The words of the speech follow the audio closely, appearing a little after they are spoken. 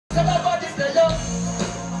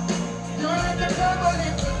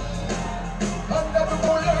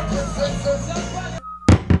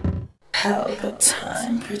Pelpa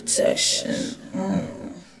time protection.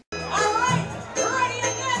 Alright, ready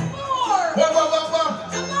again, more! Come on,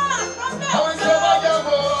 from now. how is your mother?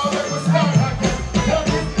 Let's start again.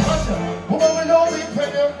 Woman will love it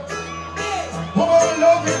when you. Woman will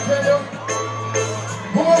love it when you.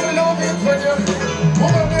 Woman will love it when you.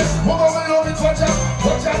 Woman will love it, watch out.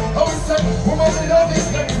 How is that? Woman will love it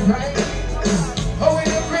when you right. How will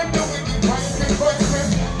you grip the wicked wine, big boy grip?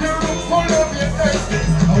 The room full of your nice.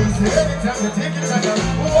 How is it anytime you take it like a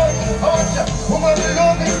woman? Woman will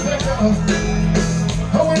love it when you.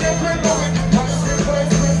 How will you grip the wicked wine, big boy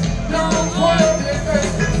grip? The room full of your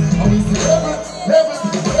nice. How is it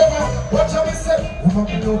level, watch how we say. Woman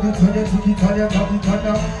will love it when you take it on your top it on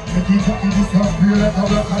now. Make it fucking this up, feel like a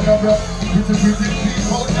rock and a bra. Pretty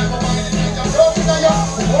people, never mind it, make a rock in a ya.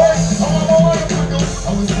 Boy, how am I want to do?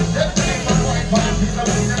 How is it that thing, my wife, but the people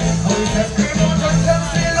in there? How is that scream out, just them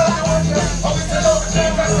feel out the water? How is it love,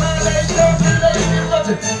 check and knowledge, don't feel like you're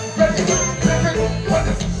watching. Ready, ready,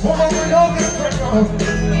 woman will love it when you.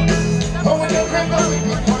 How will you grip up with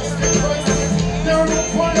the voice, the voice, the room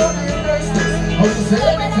full of your niceness. How you say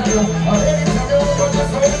anytime you, but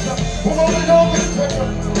just hold you. Woman will love it when you.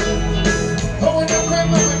 How will you grip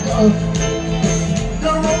up with the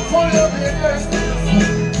room full of your niceness.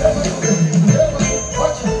 Never,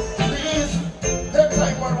 watch it, please. Them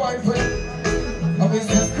like my wife will. I will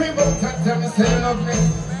say scream out and tell me say you love me.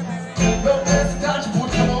 Love me, start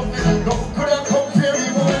put you on me. No could have come here, we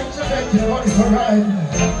won't make it, but it's alright.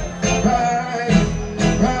 Right.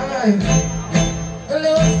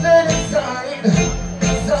 Hello, stand inside of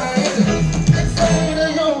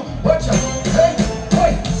you. Watch out,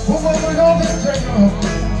 hey, woman will love it when you.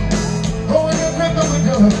 How will you grip up with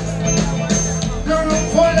you? The room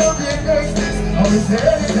full of your niceness. I will say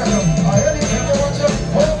anytime you watch out.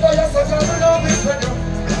 All by your son, I will love it when you.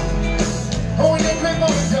 How will you grip up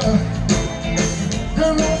with you? The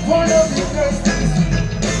room full of your niceness.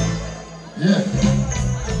 Yeah.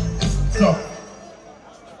 So,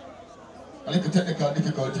 a little technical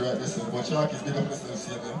difficulty right this one, but Sharkies big up listen to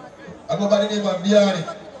see me. I go by the name of D'yani.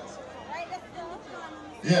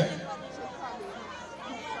 Yeah.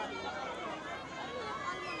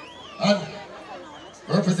 And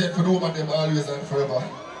represent for the woman them always and forever.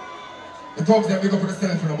 The thugs them big up for the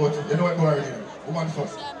self for but you know what more already. Woman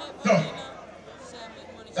first. So,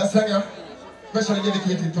 that song here, especially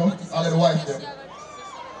dedicated to all of the wives them.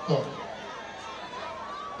 So,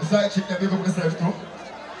 the side chick them big up for themselves too.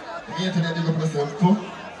 The internet big up for themselves too.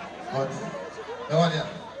 But the one here,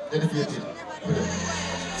 dedicated to them.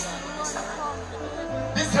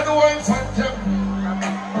 This is the wine phantom.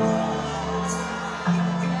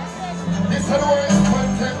 This is the wine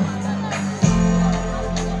phantom.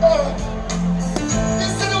 Oh,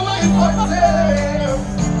 this is the wine phantom.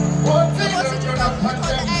 One thing that you're not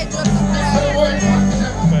phantom. This is the wine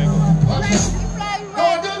phantom. No,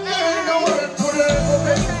 the girl, no one to the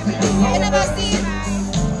best.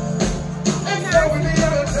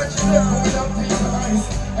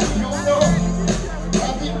 And you know,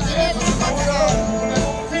 I've been there for so long,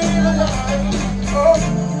 never feel alive. Oh,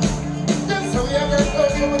 that's how we have to go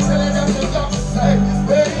to telling them to jump side.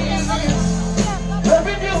 Very easy.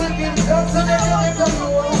 Every day we get down so they can become the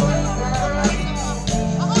one.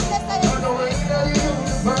 I know it's not the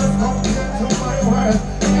universe compared to my world.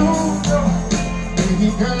 You know, baby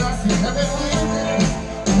girl, I see heaven within.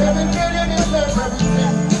 Heaven girl, you deserve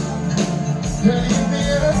everything. You leave me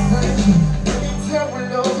in a station.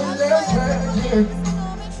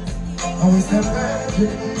 Always have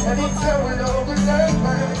magic, anytime we love is like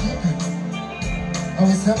magic.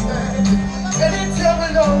 Always have magic, anytime we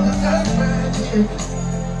love is like magic.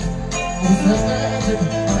 Always have magic,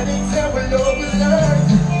 anytime we love is like.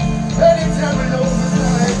 Anytime we love is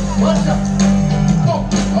like. Watch out! Oh,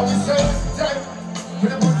 always have time for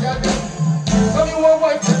the good girl them. Tell me one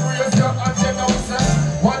wife can raise your hand and always say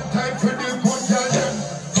one time for the good girl them.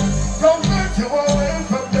 From there to away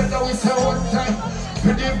from there, always say one time.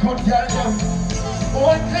 Pretty good girl them.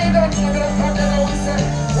 One thing that you don't have to know is that.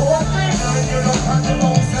 One thing that you don't have to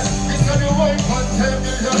know is that. It's not the wife and tell me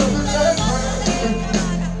love is like magic.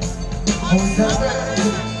 Always have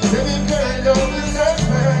magic. Baby girl, love is like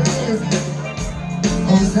magic.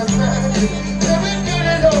 Always have magic. Baby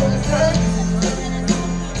girl, love is like.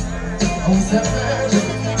 Always have magic.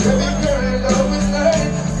 Baby girl, love is like.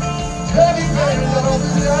 Baby girl, love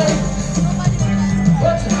is like.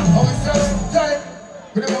 Watch it. Always have time.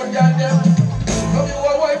 With the one girl them. Love you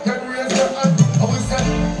a wife can raise your hand.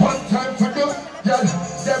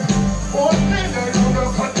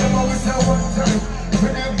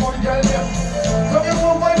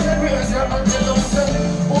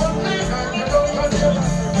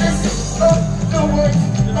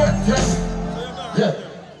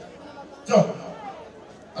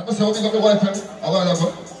 so we got the wife and I want to go.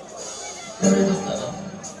 Let me just stand up.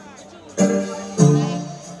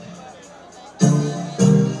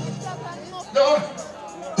 No.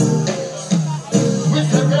 We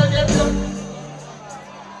said, can I get you?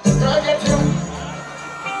 Can I get you?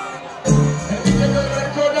 And we can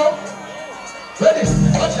go now. Ready?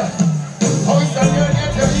 Watch out. How is that going to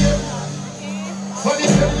get you here? What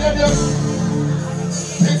is the video?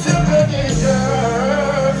 It's a birthday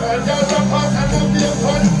girl. And there's a part and no beer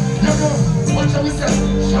fun. You know, what shall we say?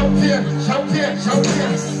 Champagne, champagne,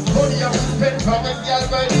 champagne. Money I will spend for when y'all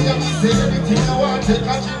buy the we say anything you want, take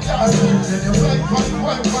a chip to us. Then you buy one,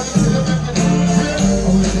 till you make it free.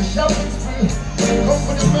 I will say shopping spree. Come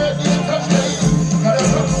for the birthday, touch me. Gotta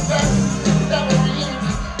run from that. That will be it.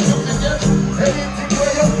 You can get anything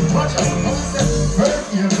where you watch out. I will say,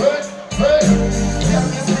 birthday, birthday. Yeah,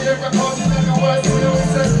 this way every party in the world, so you will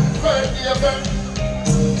say, birthday, birthday.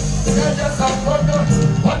 Yeah, just have fun now.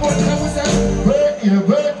 One more time we say, birthday,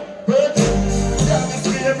 birthday. Yeah, this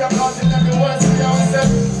way every party in the world, so you will say,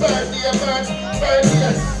 birthday, birthday.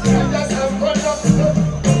 Yeah, just have fun now.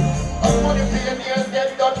 I'm money for your nails,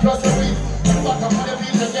 get done plus a week. You got a money for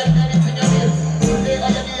you to get anything you need. Today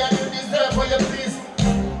are your day and you deserve for your peace.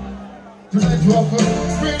 Tonight you are for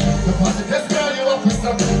free. The party test girl you up with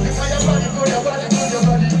some. Because your body good, your body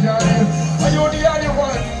can't live. Are you the only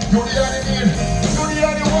one? You the only need. You the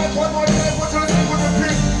only one. One more time, put your thing with the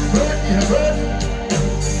pig. Birthday, birthday.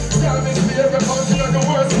 Tell me to be every country on the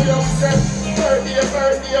world, so you will say, birthday,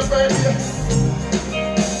 birthday, birthday.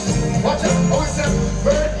 Watch out, I will say,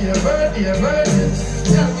 birthday, birthday, birthday.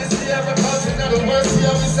 Tell me to be every country on the world, so you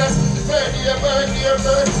will say, birthday, birthday,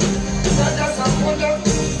 birthday. Not just a wonder.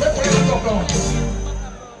 Let's put it up now.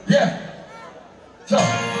 Yeah. So.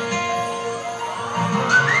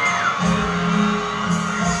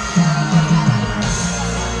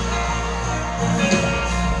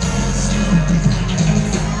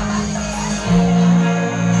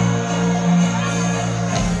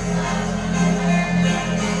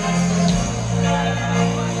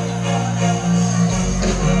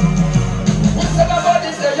 What's about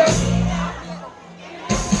this day, yeah?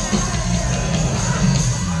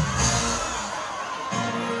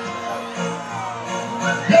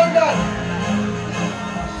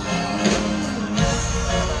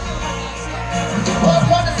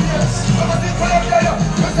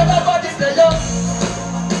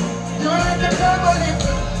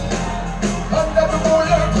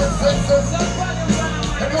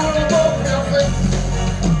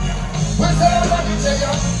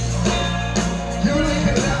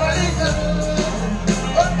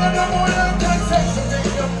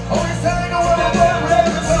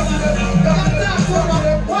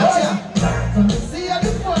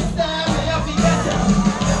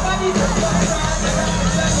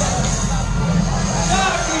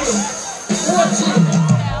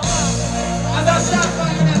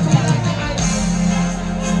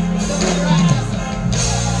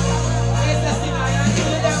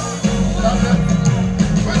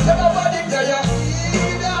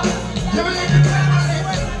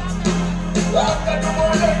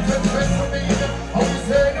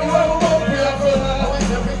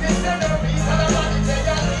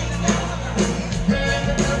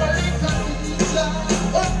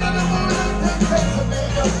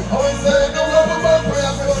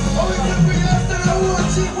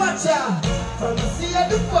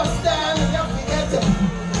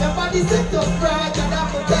 Sit up right and I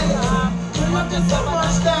can tell you. We love you so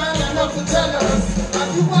much time and I can tell us. And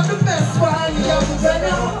you are the best one, you have to tell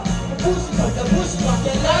you. The push back,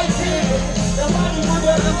 the lighting. The money would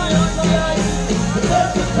have the money on the lighting. The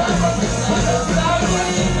perfect time of the sun is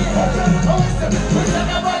lighting. How is it? Who's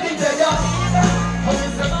everybody there? How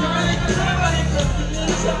is it? You really can everybody can feel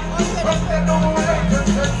it. But they know what I can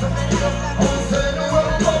say to me. How is it? The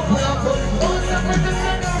world of we are good. How is it? With the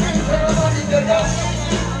enemy, everybody there.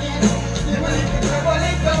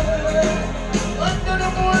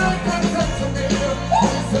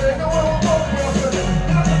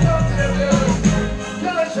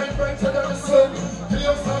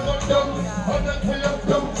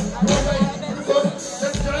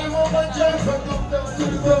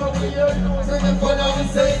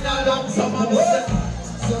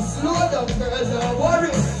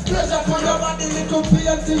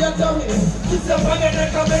 To your tummy, kiss up on your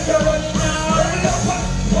neck and make you run in now.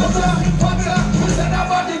 What's up? Who's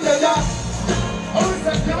anybody there? Oh, it's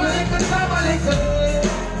a little family.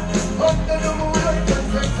 Under the moonlight,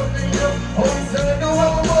 drink some beer. Oh, it's a little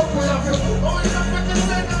walk with a few. Oh, it's a pretty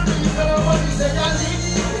scenery. Somebody say I leave.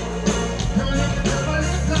 You little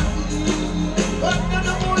family. Under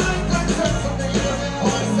the moonlight, drink some beer.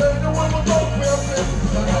 Oh, it's a little walk with a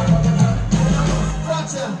few.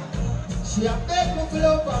 watch her. She a beg me to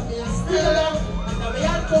love for me and still love. And now me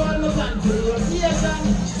alcohol me plan for the occasion.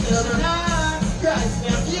 She said she not Christ, me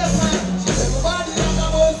a cave man. She said my body like a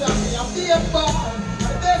mouse and me a fake ball. The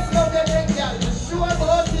best love they make, girl, you sure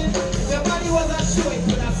about it. If your body was a show, it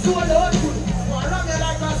would have sold out good. For run me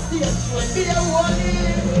like a stage show, it be a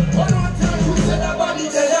warning. One more time, who said that body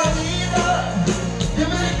they don't need her? You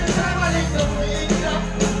make the time I live the freedom.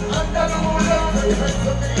 And then I'm all over the rest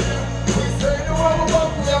of me. We say the one we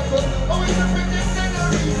walk we have to. Oh, it's a pretty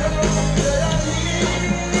scenery. And I'm all they don't need.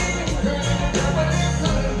 You make the time I live the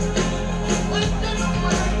freedom. And then I'm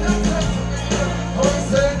all over the rest of me. Oh, we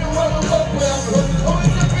say the one we walk we have to. Oh,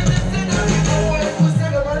 it's a pretty scenery. No one who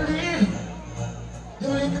said I'm a lead. You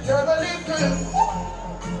make the time I live the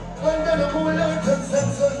and then I'm all over the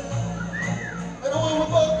sensor. I don't want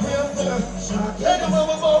to walk me up there. I don't want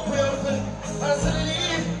to walk me up there. I said,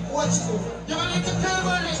 leave. Watch you. You will need to tell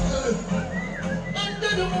my little. And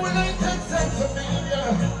then the moonlight takes sense of me. I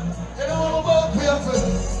don't want to walk me up there.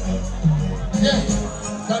 Yeah.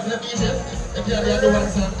 God bless me, if you're the other one,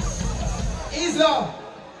 son. Ease up.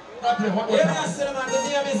 God bless one more time. Yeah, sir, man. The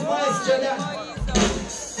name is Maestro Don D'yani.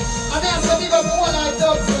 And there's some big up all I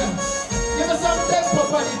dog, sir. Give me some tempo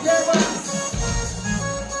for the Germans.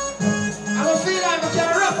 I feel like we can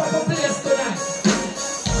rough up a place tonight.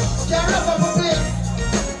 We can rough up a place.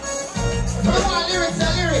 Come on, lyrics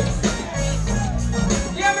and lyrics.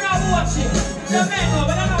 Yeah, me not watching. The men know,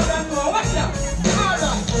 but I know them know. Watch out.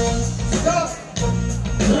 Alright. Stop.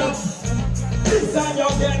 Drop. This time you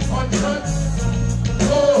get content.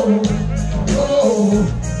 Oh. Oh.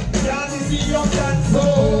 Can't see your dance.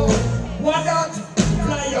 Oh. What not?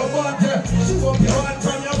 Fly your water. Shoot up your hand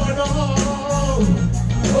from your mother.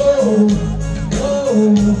 Oh.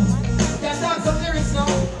 Oh, can dance some lyrics now.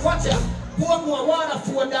 Watch ya. Pour more water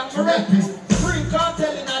for that me rep. Free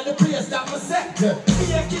cartel in the place that me set. Be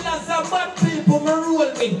a killers and bad people me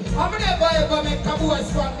roll me. I never ever make a boy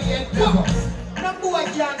from me head. No boy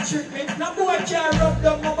can't trick me. No boy can't rub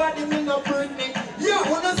down my body, me no bring me. You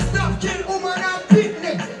wanna stop kill woman and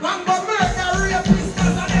picnic. I'm gonna murder rapists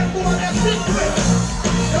cause of them boy they sick with.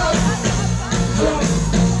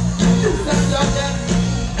 You said that.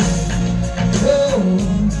 Oh,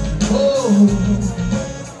 oh.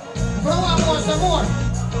 For one more, some more.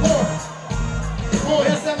 More.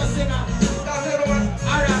 Yes, I'm a singer.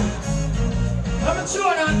 Alright. I'm a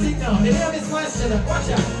tune on thing now. The name is Maestro Don. Watch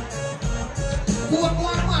out.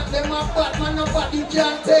 One, them are bad man, nobody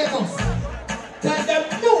can tame us. Tell them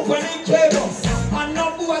move when they came us. And no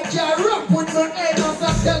boy can rap with no aimers. I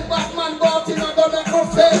tell Batman about it, I'm gonna make me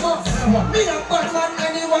famous. Me and Batman,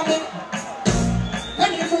 anyone.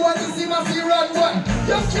 Any boy is in my fear run one.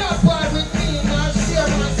 You can't buy with me and share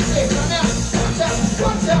my space. Watch out,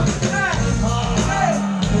 watch out. Hey,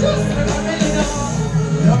 just a minute.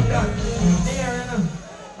 Young done. There, you know.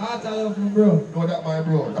 Heart I love me, bro. Know that, my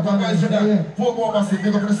bro. That's why I said that. 4 more massive,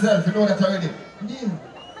 big up for yourself. You know that already. Yeah.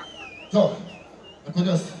 So, I could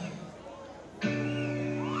just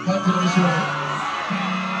continue the show.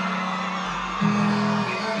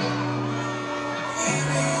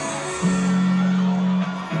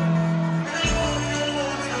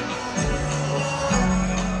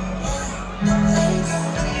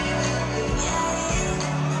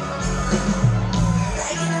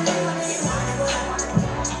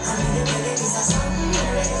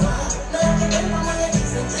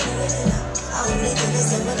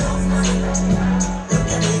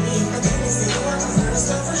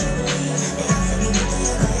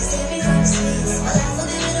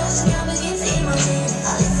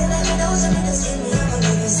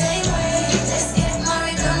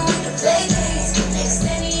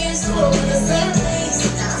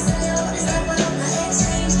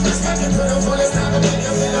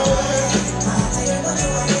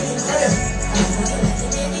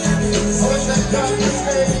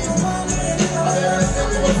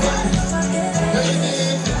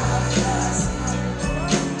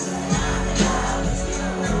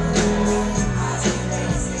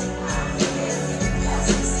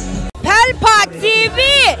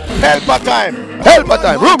 Pelpa time! Pelpa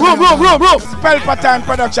time! Room! Pelpa time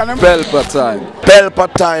production! Pelpa time! Pelpa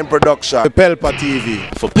time production! Pelpa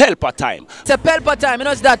TV! For Pelpa time! It's a Pelpa time, you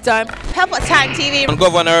know it's that time. Pelpa time TV. I'm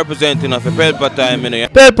governor representing of Pelpa time, you know.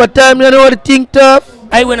 Pelpa time, you know what the thing tough?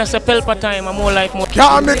 I when I say Pelpa time, I'm more like more.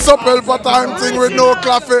 Can't mix up Pelpa time thing with no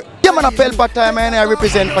coffee. Yeah, man, a Pelpa time, man. I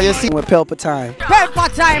represent for you. See, we're Pelpa time.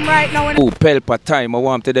 Pelpa time right now. Oh, Pelpa time. I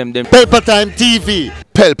want to them. Pelpa time TV.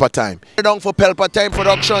 Pelpa time. Down for Pelpa time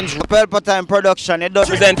productions. Pelpa time production. It does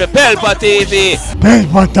present for Pelpa TV.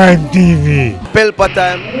 Pelpa time TV. Pelpa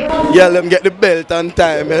time. Yeah, let them get the belt on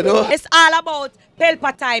time, you know. It's all about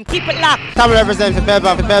Pelpa time. Keep it locked. Come represent for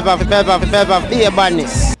Pelpa, be a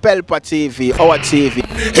badness. Pelpa TV, our TV.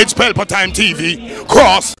 It's Pelpa Time TV.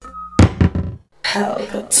 Cross.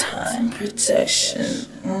 Pelpa time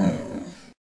protection.